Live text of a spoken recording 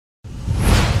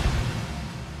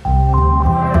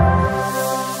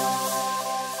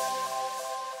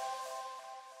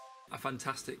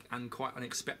fantastic and quite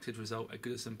unexpected result at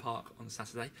Goodison Park on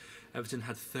Saturday. Everton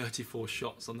had 34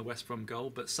 shots on the West Brom goal,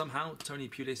 but somehow Tony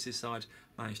Pulis' side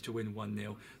managed to win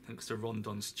 1-0 thanks to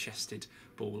Rondon's chested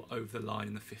ball over the line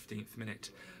in the 15th minute.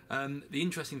 The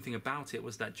interesting thing about it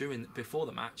was that before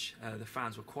the match, the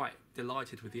fans were quite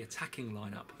delighted with the attacking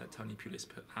lineup that Tony Pulis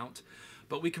put out,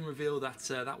 but we can reveal that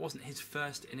that wasn't his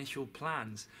first initial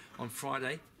plans. On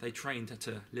Friday, they trained at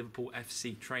a Liverpool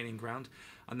FC training ground,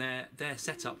 and their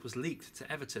setup was leaked to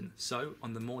Everton. So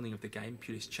on the morning of the game,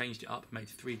 Pulis changed it up, made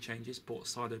 3 changes, brought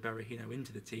Saido Berahino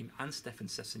into the team and Stefan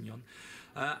Sessegnon,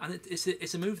 and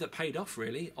it's a move that paid off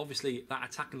really. Obviously, that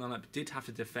attacking lineup did have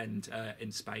to defend in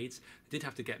spades, did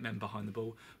have to get men behind the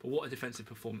ball, but what a defensive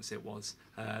performance it was.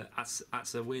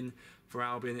 That's a win for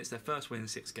Albion. It's their first win in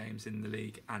 6 games in the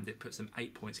league, and it puts them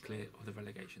 8 points clear of the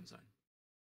relegation zone.